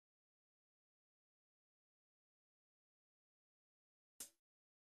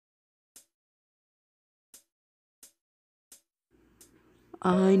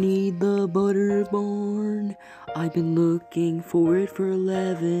I need the Butterborn. I've been looking for it for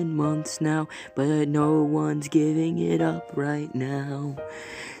 11 months now, but no one's giving it up right now.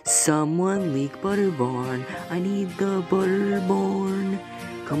 Someone leak Butterborn. I need the Butterborn.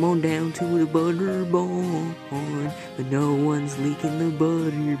 Come on down to the Butterborn, but no one's leaking the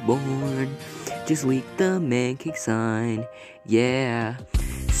Butterborn. Just leak the man cake sign, yeah.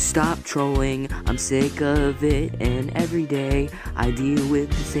 Stop trolling, I'm sick of it, and every day I deal with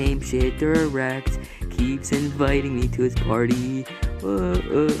the same shit. Direct keeps inviting me to his party.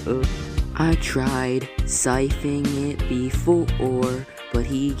 I tried siphoning it before, but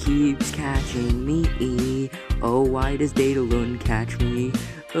he keeps catching me. Oh, why does Datalone catch me?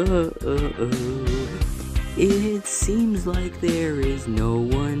 It seems like there is no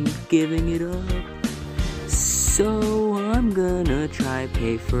one giving it up, so I'm gonna try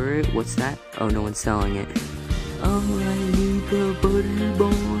pay for it. What's that? Oh, no one's selling it. Oh, I need the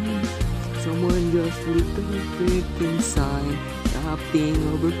Butterborn. Someone just leaked the freaking sign. Stop being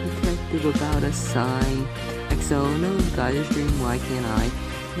overprotective about a sign. XONO got his dream, why can't I?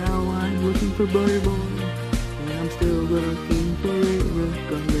 Now I'm looking for Butterborn, and I'm still looking for it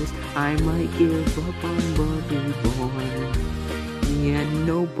regardless. I might give up on Butterborn. Yeah,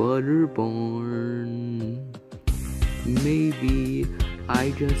 no Butterborn. Maybe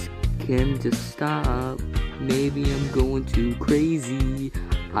I just can stop. Maybe I'm going too crazy.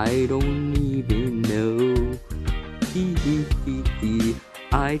 I don't even know.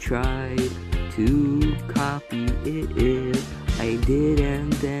 I tried to copy it. I did,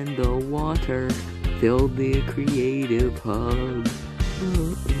 and then the water filled the creative hub.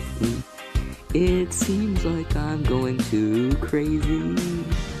 It seems like I'm going too crazy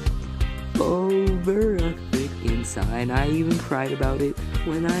over a freaking sign. I even cried about it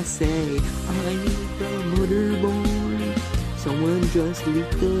when I say I need the Butterborn. Someone just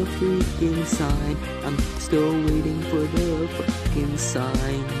leaked the freaking sign. I'm still waiting for the fucking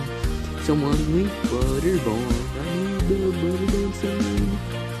sign. Someone leaked Butterborn. I need the Butterborn sign.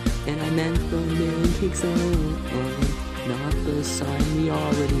 And I meant the man cake sign, not the sign. We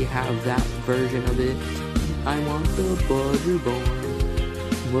already have that version of it. I want the Butterborn.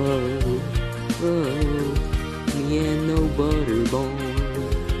 Whoa, whoa, me and no Butterborn.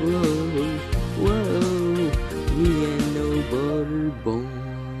 Whoa, whoa, me and no Butterborn.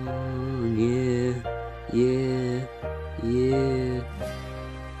 Yeah, yeah, yeah,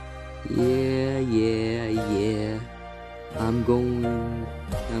 yeah, yeah, yeah. I'm going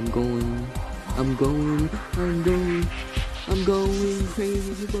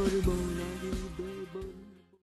crazy for Butterborn.